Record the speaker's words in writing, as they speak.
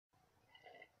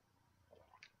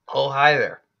Oh, hi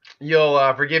there.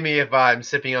 You'll forgive me if I'm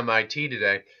sipping on my tea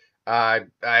today. I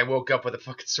woke up with a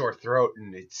fucking sore throat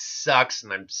and it sucks,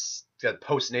 and got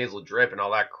post-nasal drip and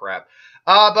all that crap.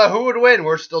 But who would win?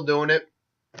 We're still doing it.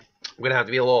 I'm gonna have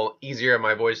to be a little easier on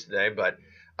my voice today, but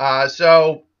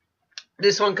so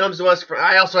this one comes to us from.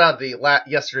 I also have the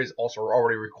yesterday's also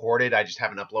already recorded. I just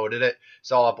haven't uploaded it,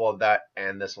 so I'll upload that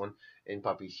and this one in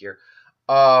puppies here.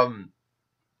 Um,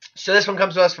 So this one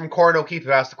comes to us from Corin O'Keefe,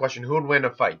 who asked the question, who would win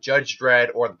a fight, Judge Dredd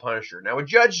or the Punisher? Now, with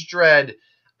Judge Dredd,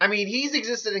 I mean, he's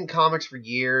existed in comics for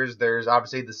years. There's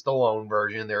obviously the Stallone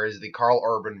version. There is the Carl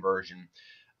Urban version.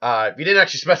 You didn't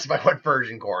actually specify what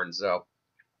version, Corin, so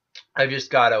I've just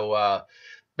got to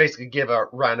basically give a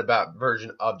roundabout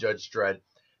version of Judge Dredd.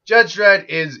 Judge Dredd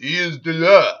is the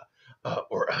law,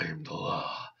 or I am the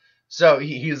law. So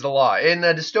he's the law. In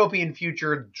a dystopian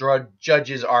future,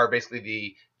 judges are basically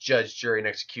the judge, jury, and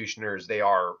executioners. They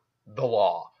are the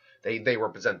law. They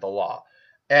represent the law,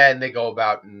 and they go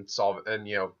about and solve and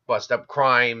bust up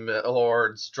crime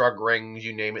lords, drug rings,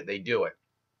 you name it, they do it.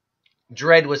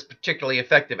 Dredd was particularly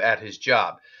effective at his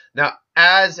job. Now,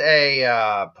 as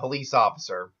a police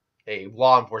officer, a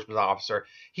law enforcement officer,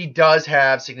 he does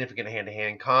have significant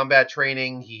hand-to-hand combat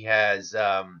training. He has,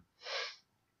 oh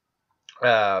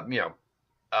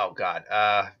god,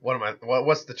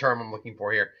 what's the term I'm looking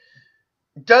for here?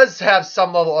 Does have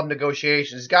some level of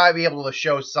negotiation. He's got to be able to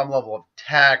show some level of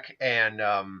tact and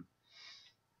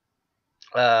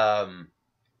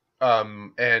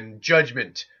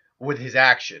judgment with his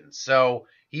actions. So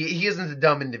he isn't a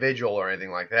dumb individual or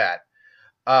anything like that.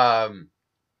 But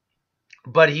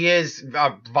he is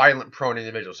a violent prone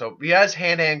individual. So he has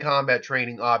hand-to-hand combat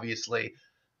training, obviously.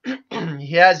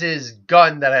 He has his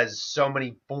gun that has so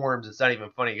many forms, it's not even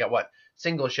funny. You got what?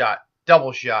 Single shot,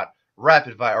 double shot,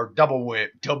 rapid fire, or double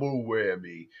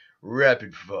whammy,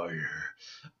 rapid fire.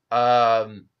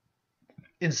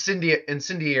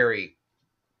 Incendiary.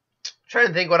 I'm trying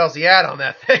to think what else he had on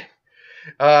that thing.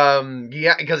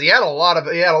 Yeah, because he had a lot of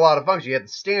functions. He had the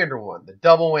standard one, the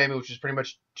double whammy, which is pretty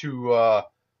much two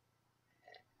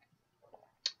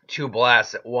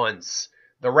blasts at once.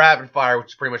 The rapid fire, which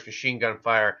is pretty much machine gun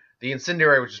fire. The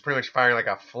incendiary, which is pretty much firing like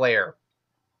a flare.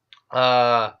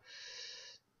 I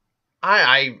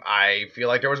feel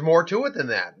like there was more to it than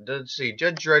that. Let's see.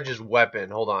 Judge Dredd's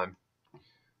weapon. Hold on.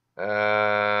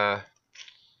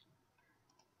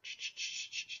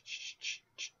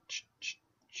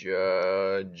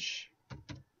 Judge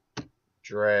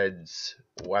Dredd's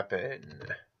weapon.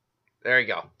 There you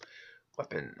go.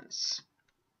 Weapons.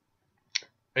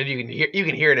 And you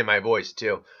can hear it in my voice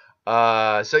too.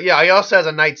 So yeah, he also has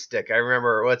a nightstick. I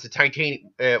remember, well, it's a titanium.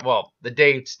 The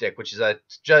Dave stick, which is a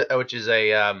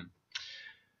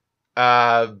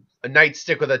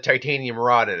nightstick with a titanium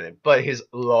rod in it. But his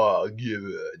the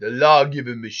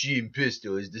lawgiver machine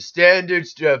pistol, is the standard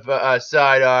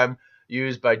sidearm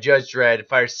used by Judge Dredd. It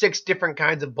fires 6 different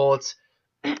kinds of bullets.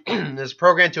 It's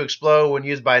programmed to explode when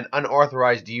used by an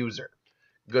unauthorized user.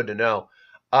 Good to know.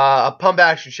 A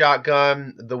pump-action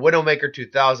shotgun, the Widowmaker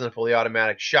 2000 fully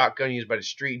automatic shotgun used by the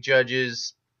street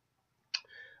judges.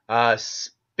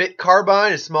 Spit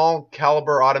carbine, a small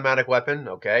caliber automatic weapon.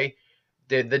 Okay.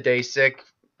 The Daysick,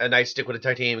 a nightstick with a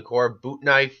titanium core. Boot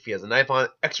knife, he has a knife on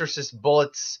it. Exorcist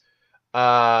bullets,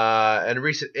 and a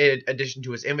recent addition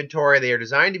to his inventory. They are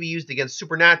designed to be used against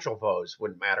supernatural foes.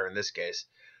 Wouldn't matter in this case.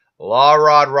 Law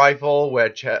Rod rifle,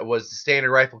 which was the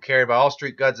standard rifle carried by all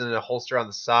street guards in a holster on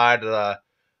the side of the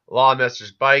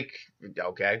Lawmaster's bike.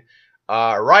 Okay.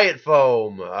 Riot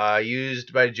foam,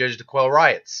 used by the judge to quell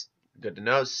riots. Good to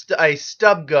know. A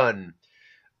stub gun.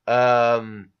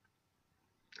 I'll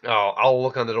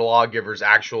look under the lawgiver's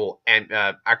actual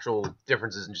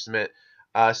differences in just a minute.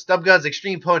 Stub gun's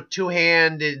extreme punch,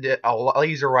 two-handed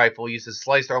laser rifle used to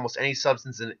slice through almost any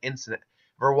substance in an instant.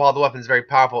 For while the weapon is very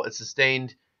powerful, its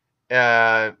sustained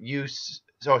use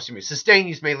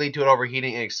may lead to it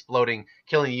overheating and exploding,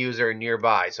 killing the user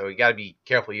nearby. So you got to be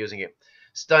careful using it.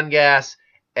 Stun gas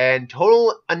and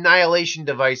total annihilation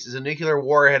device is a nuclear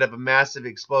warhead of a massive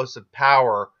explosive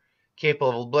power capable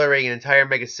of obliterating an entire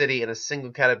megacity in a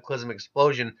single cataclysmic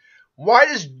explosion. Why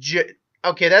does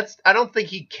okay? I don't think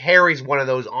he carries one of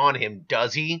those on him,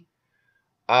 does he?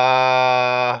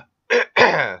 I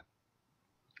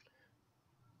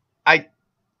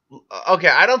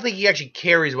don't think he actually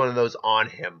carries one of those on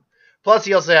him. Plus,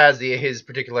 he also has his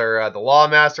particular the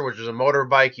Lawmaster, which is a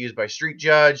motorbike used by street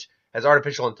judge. Has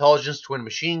artificial intelligence, twin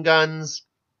machine guns,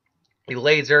 a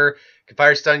laser, can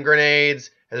fire stun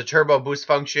grenades. Has a turbo boost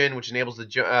function, which enables the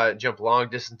jump long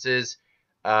distances.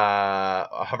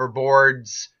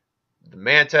 Hoverboards. The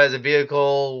Manta is a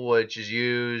vehicle which is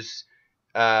used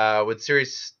with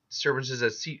serious disturbances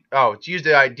at sea. Oh, it's used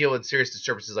to deal with serious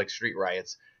disturbances like street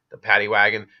riots. The paddy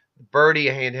wagon. Birdie,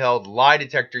 a handheld lie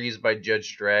detector used by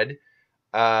Judge Dredd.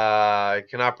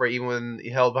 Can operate even when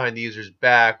held behind the user's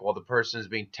back while the person is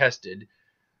being tested.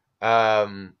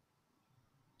 Yeah,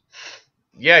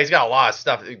 he's got a lot of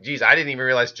stuff. Jeez, I didn't even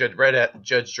realize Judge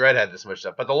Dredd had this much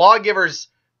stuff. But the Lawgivers,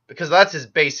 because that's his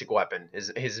basic weapon,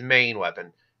 his main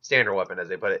weapon, standard weapon as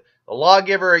they put it. The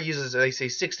Lawgiver uses, they say,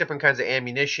 6 different kinds of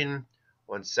ammunition.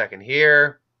 1 second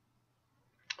here.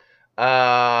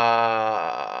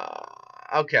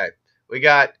 Okay. We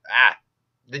got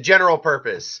the general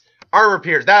purpose. Armor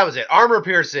pierce. That was it. Armor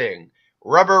piercing.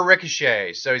 Rubber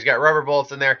ricochet. So he's got rubber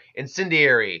bullets in there.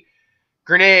 Incendiary.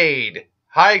 Grenade.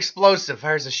 High explosive.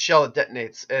 Fires a shell that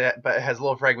detonates, but it has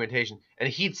low fragmentation. And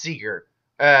heat seeker.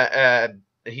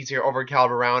 Heat seeker over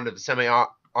caliber round of the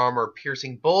semi-armor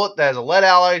piercing bullet that has a lead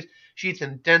alloy sheath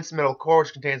and dense metal core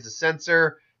which contains the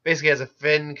sensor. Basically has a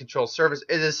fin control surface.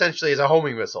 It essentially is a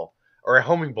homing missile. Or a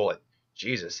homing bullet.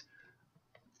 Jesus.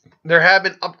 There have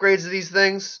been upgrades to these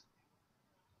things.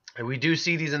 And we do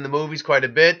see these in the movies quite a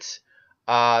bit.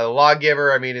 The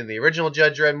Lawgiver, I mean, in the original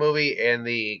Judge Dredd movie and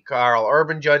the Carl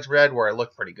Urban Judge Dredd, where it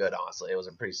looked pretty good, honestly. It was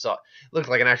a pretty solid, looked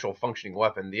like an actual functioning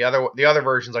weapon. The other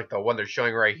versions, like the one they're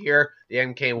showing right here, the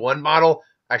MK1 model,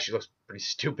 actually looks pretty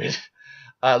stupid.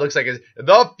 Looks like it's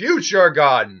the future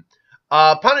gun.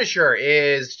 Punisher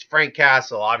is Frank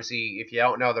Castle. Obviously, if you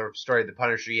don't know the story of the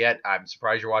Punisher yet, I'm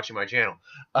surprised you're watching my channel.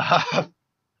 To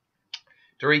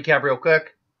recap real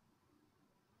quick.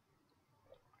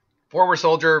 Former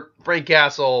soldier Frank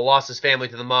Castle lost his family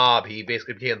to the mob. He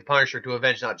basically became the Punisher to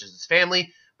avenge not just his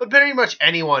family, but pretty much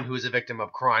anyone who is a victim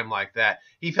of crime like that.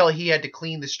 He felt he had to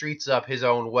clean the streets up his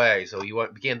own way, so he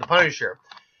became the Punisher.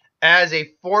 As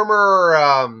a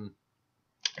former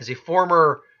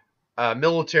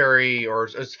military or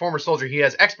as a former soldier, he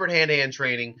has expert hand-to-hand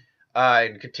training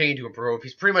and continue to improve.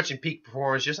 He's pretty much in peak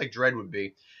performance, just like Dredd would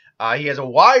be. He has a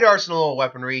wide arsenal of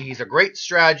weaponry. He's a great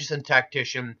strategist and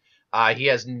tactician. He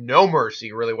has no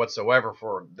mercy really whatsoever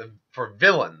for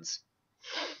villains.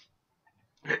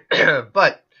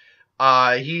 But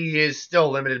he is still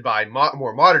limited by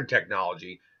more modern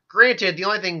technology. Granted, the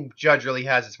only thing Judge really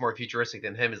has that's more futuristic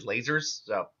than him is lasers.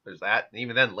 So there's that. And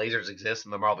even then, lasers exist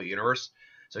in the Marvel Universe.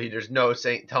 So there's no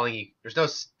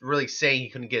really saying he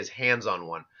couldn't get his hands on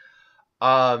one.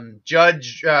 The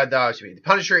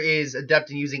Punisher is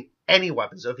adept in using any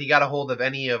weapon. So if he got a hold of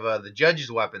any of the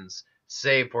Judge's weapons,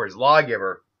 save for his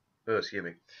Lawgiver,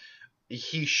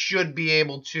 he should be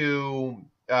able to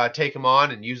take him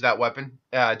on and use that weapon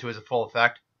to his full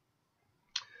effect.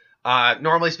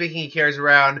 Normally speaking, he carries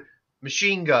around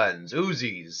machine guns,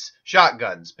 Uzis,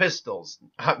 shotguns, pistols,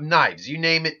 knives, you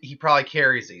name it, he probably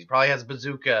carries these. He probably has a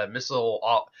bazooka,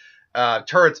 missile,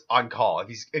 turrets on call. If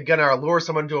he's gonna lure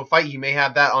someone to a fight, he may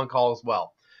have that on call as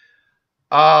well.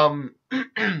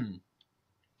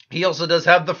 He also does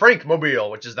have the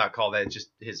Frankmobile, which is not called that. It's just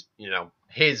his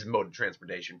mode of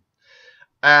transportation.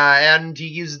 And he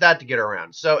uses that to get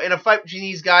around. So in a fight between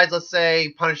these guys, let's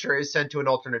say Punisher is sent to an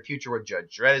alternate future where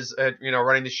Judge Dredd is,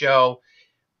 running the show.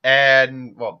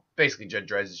 And, well, basically Judge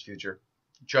Dredd's future.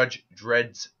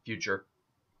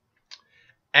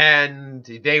 And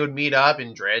they would meet up,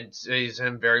 and Dredd sees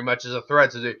him very much as a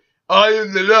threat. So I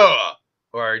am the law.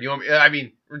 Or,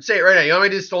 say it right now. You want me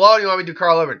to do Stallone, or you want me to do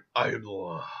Carl Urban? I am the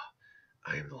law.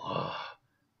 I am the law.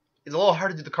 It's a little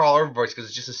hard to do the Carl Urban voice because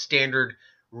it's just a standard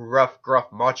rough,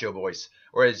 gruff, macho voice.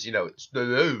 Whereas,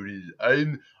 Stallone is, I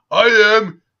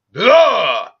am the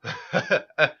law.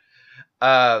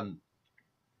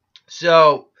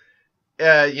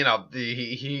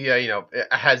 He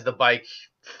has the bike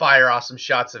fire off some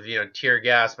shots of, tear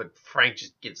gas, but Frank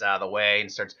just gets out of the way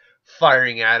and starts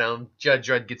firing at him. Judge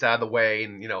Dredd gets out of the way,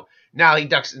 and, now he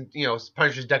ducks,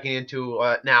 Punisher's ducking into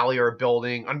an alley or a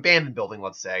building, an abandoned building,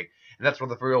 let's say, and that's where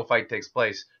the real fight takes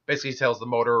place. Basically, he tells the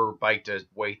motorbike to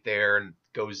wait there and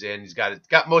goes in. He's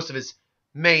got most of his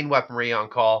main weaponry on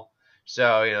call. So,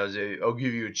 I'll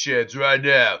give you a chance right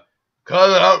now.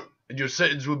 Call out, and your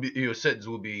sentence will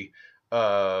be,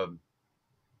 come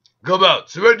out,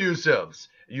 surrender yourselves,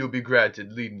 and you'll be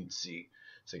granted leniency.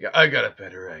 So I got a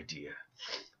better idea.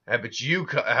 How about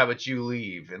you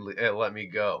leave and let me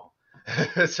go?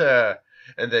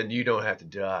 And then you don't have to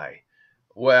die.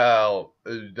 Well,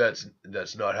 that's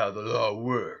not how the law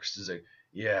works. It's like,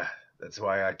 yeah, that's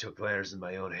why I took matters in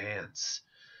my own hands,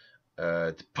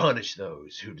 to punish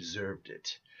those who deserved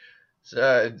it.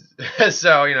 So it's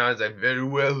like, very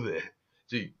well then.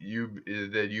 So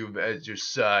you've as your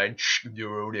sign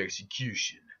your own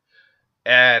execution.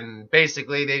 And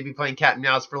basically they'd be playing cat and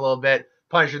mouse for a little bit.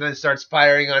 Punisher then starts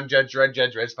firing on Judge Dredd.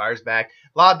 Judge Dredd fires back.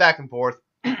 A lot of back and forth.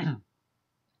 He's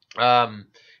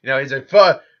like,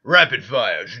 rapid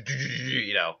fire.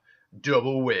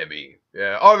 Double whammy.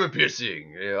 Yeah, armor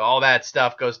piercing. All that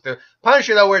stuff goes through.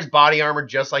 Punisher, though, wears body armor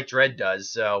just like Dredd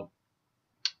does. So,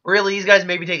 really, these guys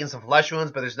may be taking some flesh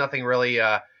wounds, but there's nothing really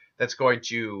that's going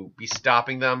to be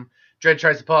stopping them. Dredd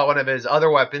tries to pull out one of his other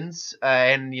weapons,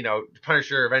 and,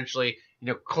 Punisher eventually,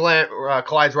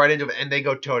 collides right into it, and they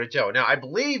go toe-to-toe. Now, I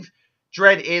believe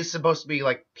Dredd is supposed to be,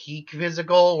 like, peak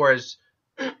physical, whereas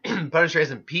Punisher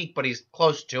isn't peak, but he's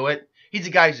close to it. He's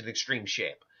a guy who's in extreme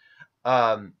shape.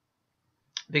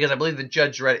 Because I believe the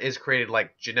Judge Dredd is created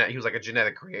like he was like a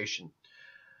genetic creation.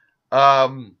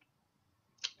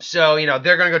 So,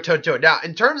 they're going to go toe-to-toe. Now,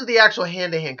 in terms of the actual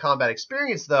hand-to-hand combat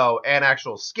experience, though, and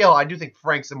actual skill, I do think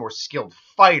Frank's a more skilled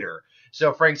fighter.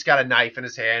 So, Frank's got a knife in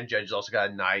his hand. Judge's also got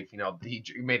a knife. He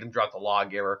made them drop the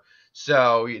lawgiver.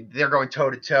 So, they're going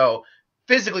toe-to-toe.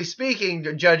 Physically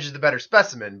speaking, Judge is the better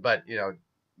specimen, but,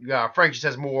 Frank just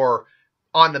has more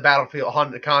on the battlefield,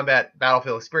 on the combat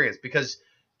battlefield experience. Because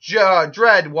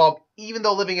Dredd, even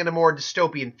though living in a more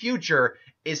dystopian future,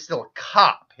 is still a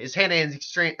cop. His hand-to-hand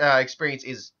experience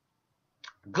is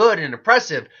good and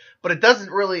impressive, but it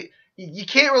doesn't really. You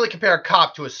can't really compare a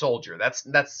cop to a soldier.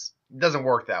 That's doesn't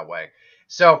work that way.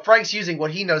 So Frank's using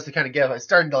what he knows to kind of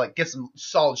starting to get some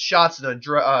solid shots in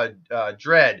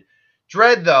Dredd.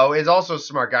 Dredd, though, is also a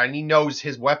smart guy, and he knows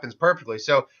his weapons perfectly.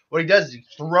 So what he does is he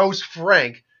throws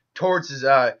Frank towards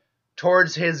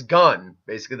his gun,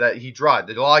 basically, that he draws.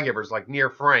 The lawgiver's near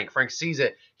Frank. Frank sees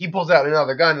it. He pulls out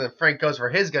another gun, and then Frank goes for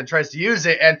his gun, tries to use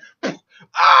it, and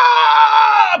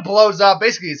blows up.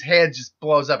 Basically, his hand just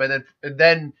blows up, and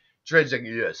then Dredd's like,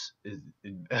 yes,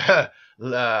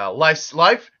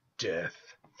 life, death,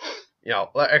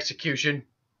 execution,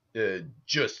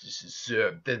 justice is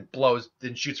served. Then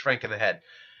shoots Frank in the head.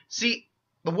 See,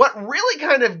 what really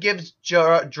kind of gives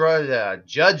Judge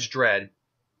Dredd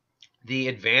the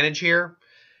advantage here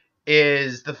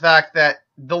is the fact that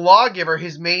the lawgiver,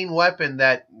 his main weapon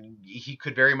that he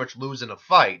could very much lose in a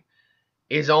fight,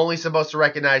 is only supposed to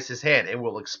recognize his hand and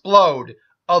will explode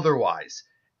otherwise.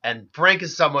 And Frank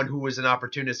is someone who is an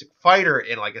opportunistic fighter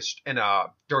in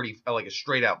a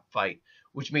straight out fight,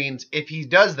 which means if he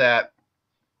does that,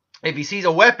 if he sees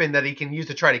a weapon that he can use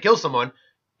to try to kill someone,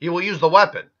 he will use the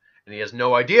weapon. And he has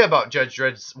no idea about Judge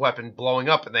Dredd's weapon blowing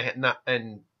up in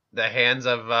the hands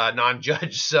of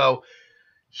non-Judge, so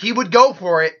he would go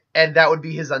for it, and that would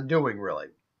be his undoing, really.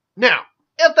 Now,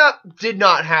 if that did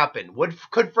not happen,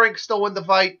 could Frank still win the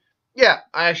fight? Yeah,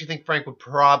 I actually think Frank would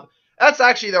that's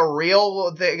actually the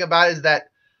real thing about it, is that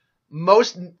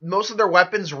most of their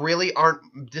weapons really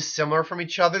aren't dissimilar from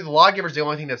each other. The lawgiver's the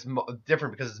only thing that's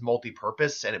different because it's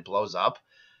multi-purpose and it blows up.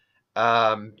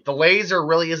 The laser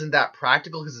really isn't that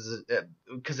practical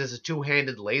because it's a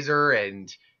two-handed laser,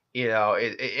 and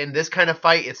in this kind of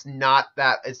fight, it's not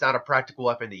a practical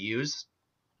weapon to use.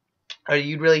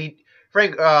 Dredd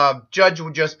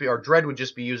would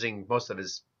just be using most of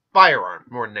his firearm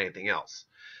more than anything else.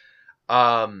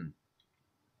 And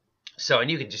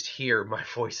you can just hear my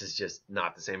voice is just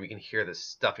not the same. You can hear the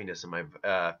stuffiness in my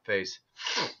face,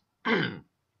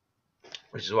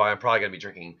 which is why I'm probably gonna be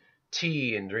drinking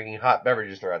tea and drinking hot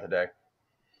beverages throughout the day.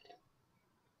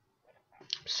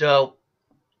 So.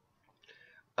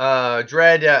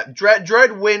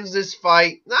 Dredd wins this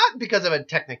fight, not because of a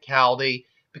technicality,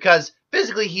 because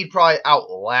physically he'd probably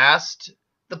outlast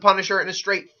the Punisher in a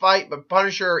straight fight, but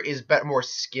Punisher is more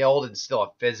skilled and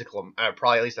still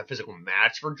probably at least a physical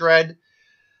match for Dredd.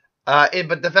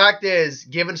 But the fact is,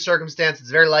 given circumstances,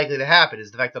 very likely to happen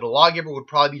is the fact that a lawgiver would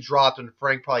probably be dropped when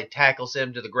Frank probably tackles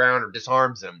him to the ground or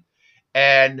disarms him.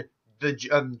 And the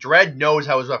Dredd knows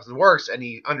how his weapon works, and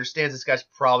he understands this guy's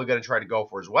probably going to try to go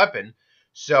for his weapon.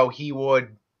 So he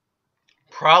would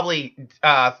probably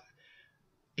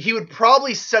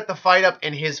set the fight up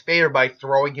in his favor by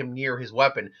throwing him near his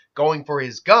weapon, going for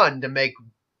his gun to make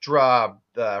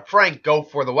Frank go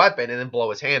for the weapon and then blow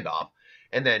his hand off,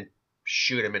 and then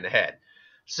shoot him in the head.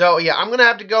 So yeah, I'm gonna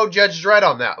have to go Judge Dredd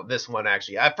on this one.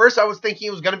 Actually, at first I was thinking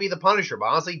it was gonna be the Punisher, but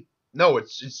honestly, no,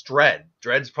 it's Dredd.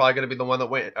 Dredd's probably gonna be the one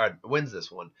that wins this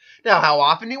one. Now, how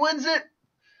often he wins it?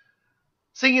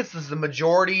 Seeing it's the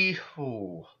majority,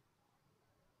 I'd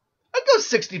go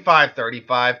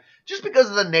 65-35. Just because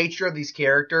of the nature of these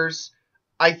characters,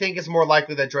 I think it's more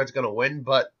likely that Dredd's going to win,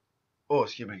 but,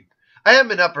 excuse me. I haven't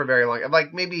been up for very long.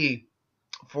 Maybe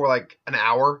for an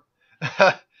hour.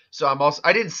 So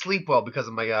I didn't sleep well because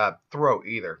of my throat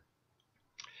either.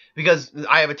 Because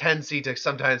I have a tendency to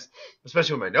sometimes,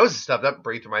 especially when my nose is stuffed up,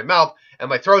 breathe through my mouth, and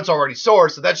my throat's already sore,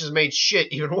 so that just made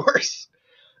shit even worse.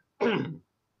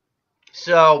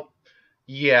 So,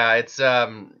 yeah, it's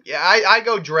yeah, I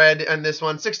go Dredd on this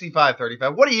one,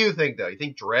 65-35. What do you think though? You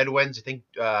think Dredd wins? You think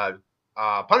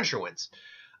Punisher wins?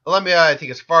 Let me I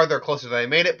think it's farther or closer than I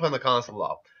made it. Put in the comments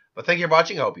below. But thank you for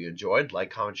watching. I hope you enjoyed.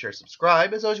 Like, comment, share,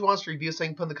 subscribe. As always, you want us to review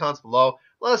something, put in the comments below.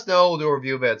 Let us know. We'll do a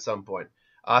review of it at some point.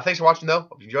 Thanks for watching though.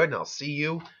 Hope you enjoyed, and I'll see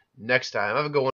you next time. Have a good one.